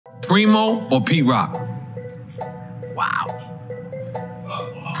Primo or Pete Rock? Wow.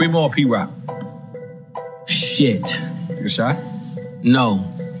 Primo or Pete Rock? Shit. Take a shot? No.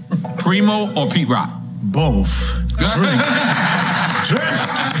 Primo or Pete Rock? Both. Drink.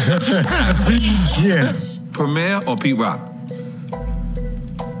 Yeah. Premier or Pete Rock?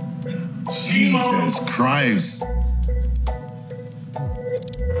 Jesus Christ.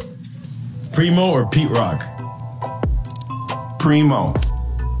 Primo or Pete Rock? Primo.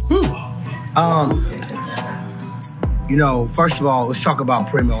 You know, first of all, let's talk about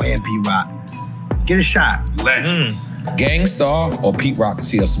Primo and Pete Rock. Get a shot. Legends. Gangstar or Pete Rock and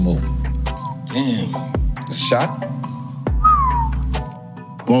see us smooth? Damn. A shot?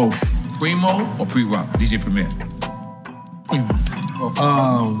 Both. Primo or Pete Rock? DJ Premier. Primo.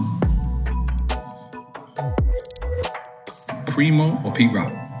 Primo or Pete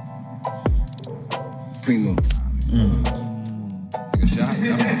Rock? Primo. Take a shot.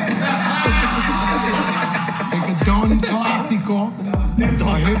 Take a Don Classico, a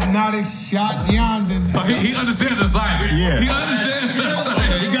hypnotic shot yonder. He understands the sign. Yeah. He understands the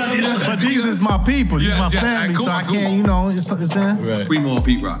sign. But these is my people. These my family, cool, so I cool. can't, you know, it's Right. Primo or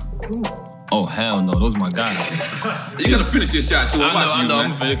Pete Rock? Oh, hell no. Those are my guys. You gotta finish your shot too. I'm watching I know.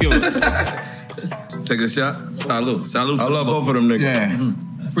 you, man. Take a shot. Salute. Salute. I love both of them niggas. Yeah.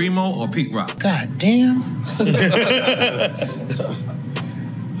 Primo or Pete Rock? God damn.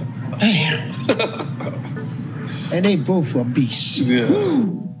 Damn. And they both are beasts. Yeah.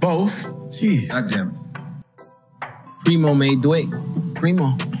 Both? Jeez. God damn it. Primo made Dwayne.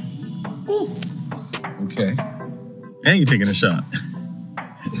 Primo. Okay. And you taking a shot.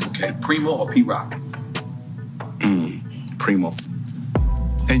 Okay. Primo or Pete Rock? Primo.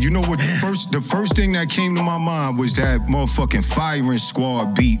 And you know what? The first thing that came to my mind was that motherfucking Firing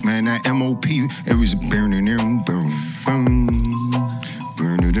Squad beat, man. That MOP. It was burning boom, boom,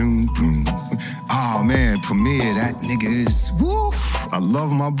 burning boom. Oh man, Premier, that nigga is woo. I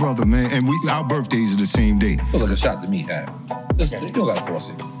love my brother, man. And our birthdays are the same day. Feels like a shot to me, Ab. You don't gotta force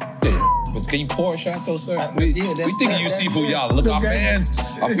it. Yeah. But can you pour a shot though, sir? We think you see who y'all. Look, our fans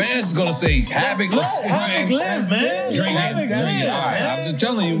is gonna say Havoc. Havoc live, man. Drink. Havoc live. All right, I'm just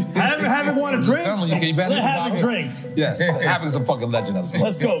telling you. Havoc want to drink? I'm telling you, can you pass Let the Havoc bottle? drink. Yes, Havoc's a fucking legend of this.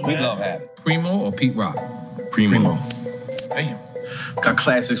 Let's go, We man. love Havoc. Primo or Pete Rock? Primo. Damn. Got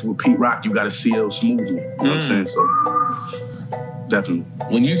classics with Pete Rock, you got to seal smoothly. You know what I'm saying? So, definitely.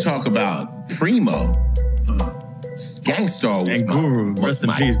 When you talk about Primo, Gangstar And Guru. Rest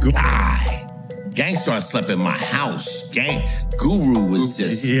in peace, Guru. Gangstar slept in my house. Guru was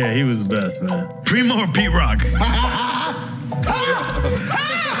just... Yeah, he was the best, man. Primo or Pete Rock?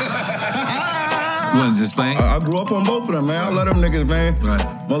 You want to explain? I grew up on both of them, man. I love them niggas, man. Right.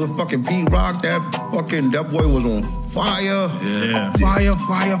 Motherfucking Pete Rock, that boy was on fire. Yeah. Fire.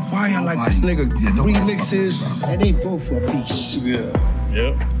 Like this nigga remixes. And they both are beasts. Yeah.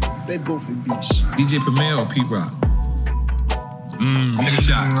 Yep. They both are beasts. DJ Premier or Pete Rock? Take a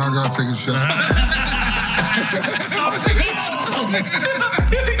shot. I gotta take a shot.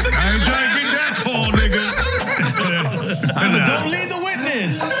 I ain't trying to get that call, nigga. Don't lead the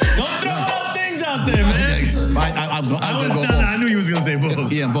witness. Don't throw out things out there, man. I knew you was going to say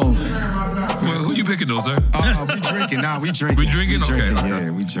both. Yeah, both. Well, who you picking though, sir? We drinking now. We drinking. We drinking? Okay.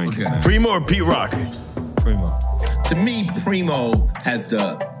 Yeah, we drinking. Okay. Primo or Pete Rock? Primo. To me, Primo is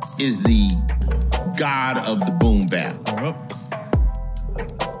the god of the boom bap.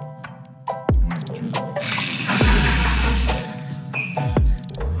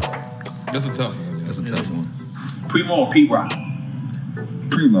 That's a tough one. That's a tough one. Primo or Pete Rock?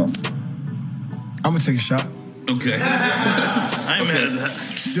 Primo. I'm gonna take a shot. Okay. I ain't mad at that.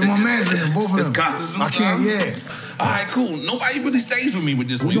 Then my man's in there, both of them. It's Costas and I can't, yeah. All right, cool. Nobody really stays with me with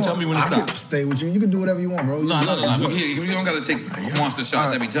this one. You tell me when to I stop. can stay with you. You can do whatever you want, bro. No. We don't gotta take monster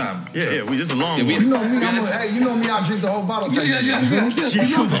shots every time. Yeah, this is a long one. You know me, you know me, I drink the whole bottle. Yeah.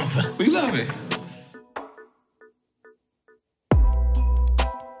 We love it.